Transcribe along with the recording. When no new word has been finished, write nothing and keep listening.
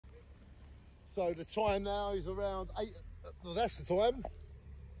So the time now is around 8, well, that's the time.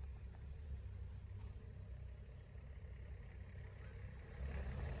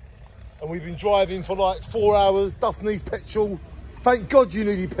 And we've been driving for like 4 hours. Duff needs petrol. Thank God you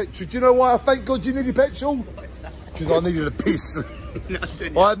needed petrol. Do you know why I thank God you needed petrol? Because I needed a piss.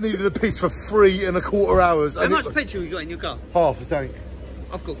 No, I needed a piss for 3¼ hours. How much petrol you got in your car? Half a tank.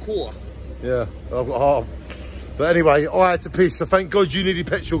 I've got 1/4. Yeah, I've got half. But anyway, I had to piss, so thank God you needed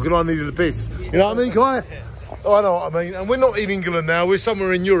petrol because I needed a piss. You know what I mean, Kai? Oh, I know what I mean. And we're not in England now, we're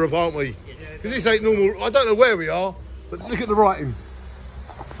somewhere in Europe, aren't we? Because this ain't normal. I don't know where we are, but look at the writing.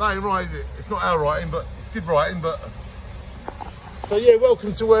 That ain't right, is it? It's not our writing, but it's good writing, but... So yeah,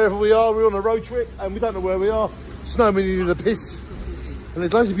 welcome to wherever we are. We're on a road trip, and we don't know where we are. Snowman needed a piss. And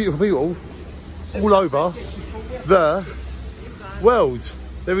there's loads of beautiful people all over the world.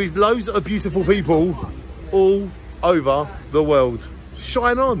 There is loads of beautiful people all over the world.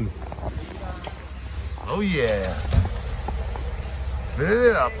 Shine on. Oh yeah. Fill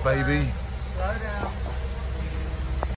it up, baby.